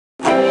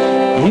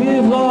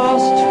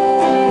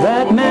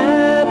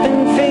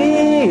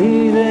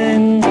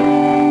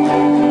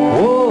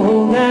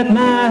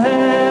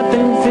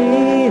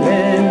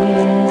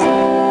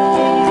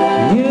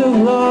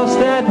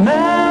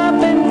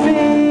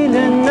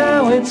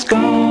it's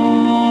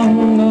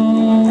gone,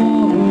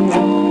 gone,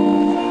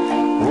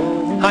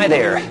 gone. Hi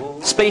there,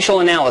 Spatial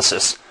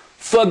Analysis.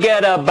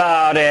 Forget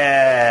about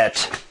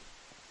it.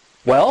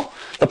 Well,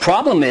 the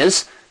problem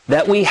is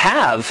that we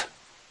have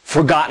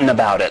forgotten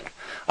about it.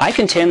 I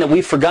contend that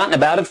we've forgotten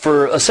about it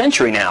for a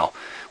century now.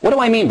 What do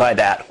I mean by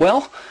that?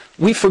 Well,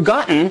 we've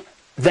forgotten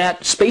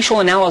that spatial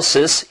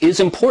analysis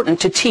is important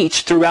to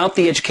teach throughout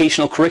the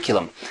educational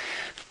curriculum.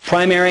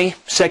 Primary,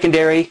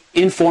 secondary,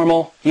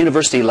 informal,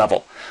 university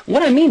level.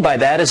 What I mean by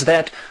that is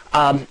that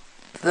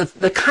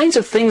the kinds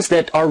of things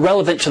that are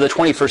relevant to the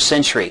 21st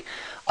century,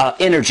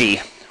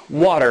 energy,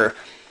 water,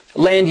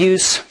 land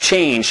use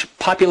change,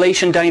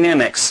 population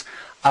dynamics,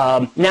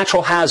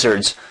 natural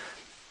hazards,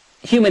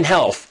 human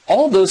health,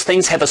 all of those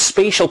things have a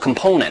spatial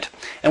component.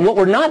 And what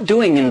we're not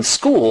doing in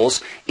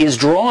schools is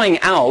drawing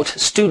out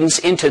students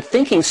into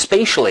thinking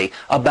spatially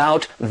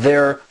about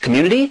their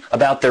community,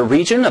 about their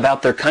region,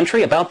 about their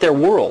country, about their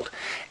world.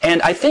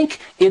 And I think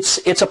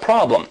it's a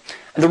problem.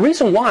 And the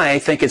reason why I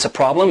think it's a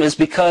problem is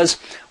because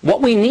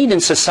what we need in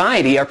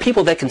society are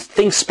people that can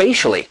think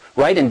spatially,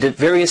 right, in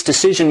various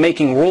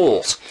decision-making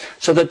roles,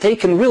 so that they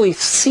can really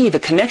see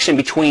the connection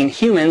between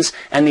humans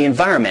and the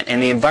environment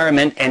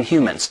and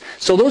humans.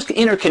 So those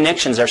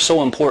interconnections are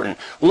so important.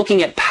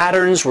 Looking at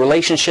patterns,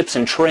 relationships,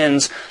 and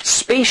trends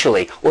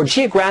spatially, or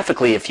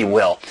geographically, if you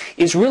will,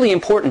 is really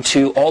important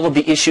to all of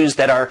the issues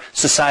that our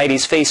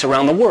societies face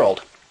around the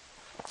world.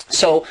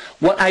 So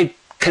what I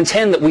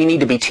contend that we need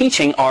to be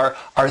teaching are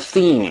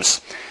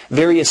themes,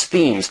 various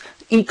themes,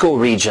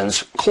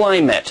 ecoregions,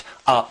 climate,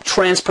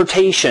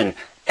 transportation,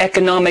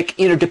 economic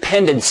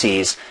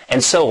interdependencies,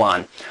 and so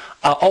on.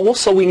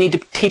 Also, we need to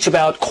teach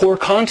about core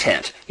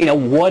content. You know,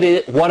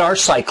 what are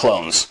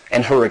cyclones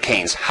and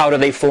hurricanes? How do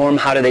they form?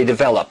 How do they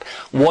develop?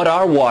 What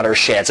are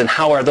watersheds, and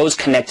how are those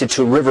connected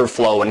to river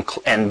flow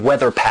and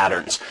weather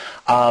patterns?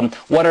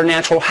 What are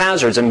natural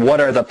hazards, and what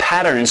are the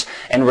patterns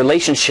and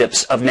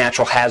relationships of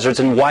natural hazards,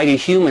 and why do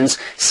humans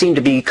seem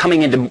to be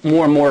coming into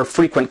more and more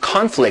frequent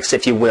conflicts,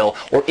 if you will,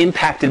 or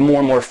impacted more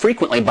and more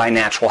frequently by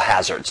natural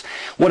hazards?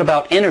 What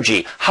about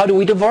energy? How do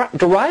we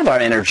derive our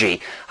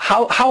energy?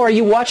 How are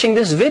you watching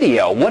this video?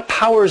 What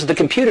powers the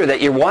computer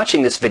that you're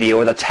watching this video,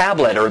 or the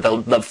tablet, or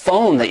the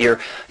phone that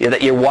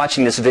you're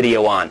watching this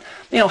video on?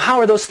 You know, how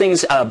are those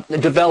things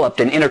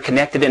developed and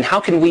interconnected, and how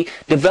can we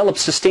develop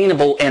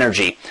sustainable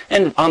energy?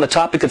 And on the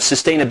topic of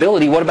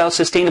sustainability, what about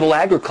sustainable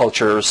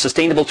agriculture or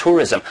sustainable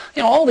tourism?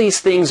 You know, all these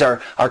things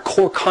are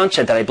core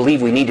content that I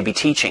believe we need to be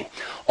teaching.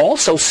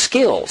 Also,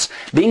 skills,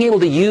 being able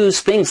to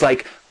use things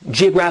like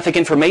geographic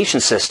information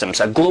systems,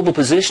 global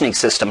positioning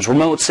systems,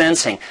 remote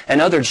sensing, and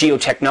other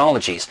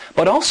geotechnologies,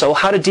 but also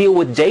how to deal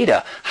with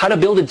data, how to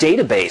build a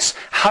database,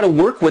 how to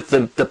work with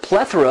the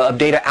plethora of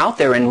data out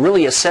there and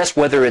really assess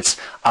whether it's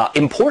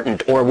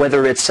important, or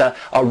whether it's a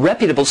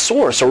reputable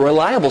source, or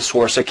reliable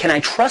source, or can I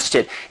trust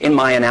it in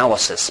my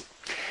analysis.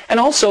 And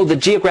also the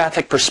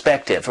geographic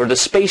perspective, or the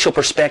spatial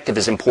perspective,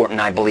 is important,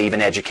 I believe,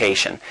 in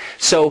education.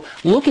 So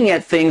looking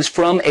at things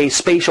from a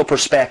spatial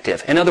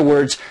perspective, in other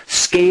words,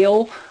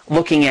 scale,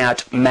 looking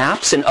at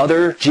maps and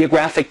other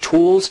geographic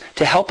tools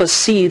to help us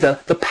see the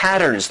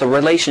patterns, the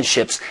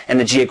relationships, and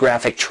the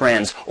geographic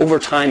trends over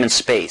time and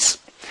space.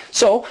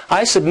 So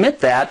I submit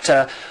that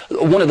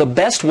one of the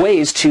best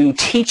ways to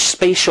teach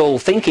spatial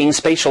thinking,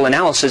 spatial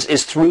analysis,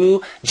 is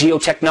through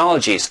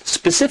geotechnologies,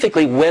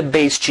 specifically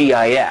web-based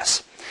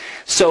GIS.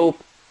 So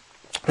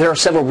there are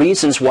several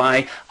reasons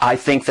why I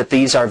think that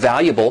these are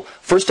valuable.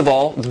 First of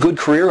all, good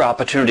career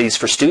opportunities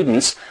for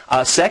students.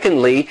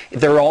 Secondly,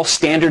 they're all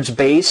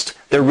standards-based.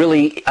 They're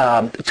really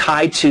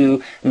tied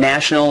to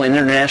national and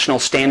international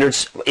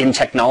standards in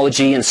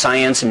technology and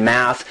science and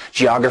math,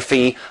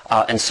 geography,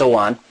 and so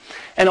on.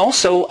 And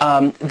also,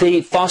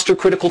 they foster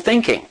critical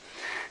thinking.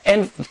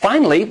 And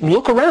finally,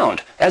 look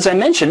around. As I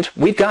mentioned,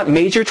 we've got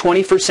major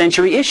 21st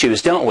century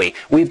issues, don't we?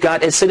 We've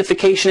got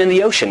acidification in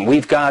the ocean.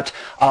 We've got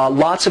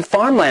lots of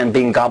farmland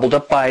being gobbled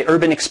up by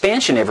urban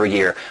expansion every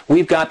year.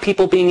 We've got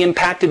people being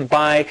impacted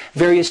by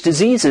various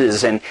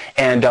diseases and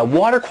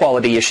water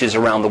quality issues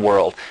around the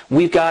world.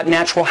 We've got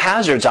natural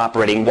hazards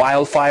operating,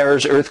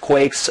 wildfires,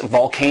 earthquakes,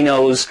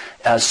 volcanoes,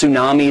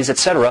 tsunamis,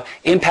 etc.,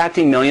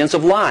 impacting millions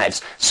of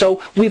lives.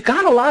 So we've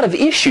got a lot of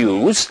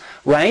issues,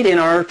 right, in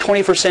our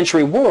 21st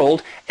century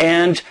world,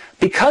 and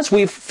because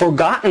we've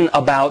forgotten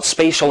about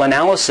spatial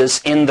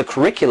analysis in the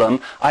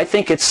curriculum, I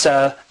think it's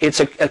a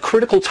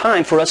critical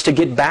time for us to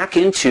get back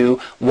into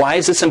why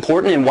is this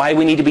important and why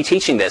we need to be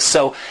teaching this.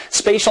 So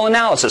spatial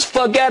analysis,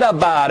 forget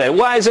about it.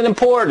 Why is it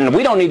important?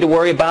 We don't need to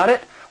worry about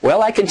it.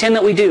 Well, I contend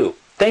that we do.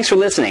 Thanks for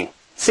listening.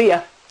 See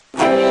ya.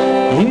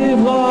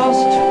 You've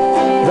lost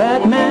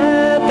that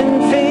map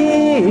and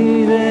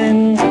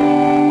feeling.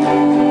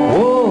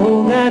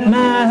 Oh, that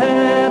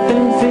map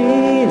and feeling.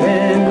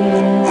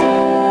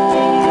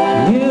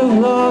 You've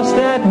lost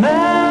that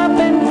map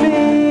and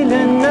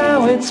feeling.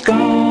 Now it's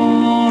gone.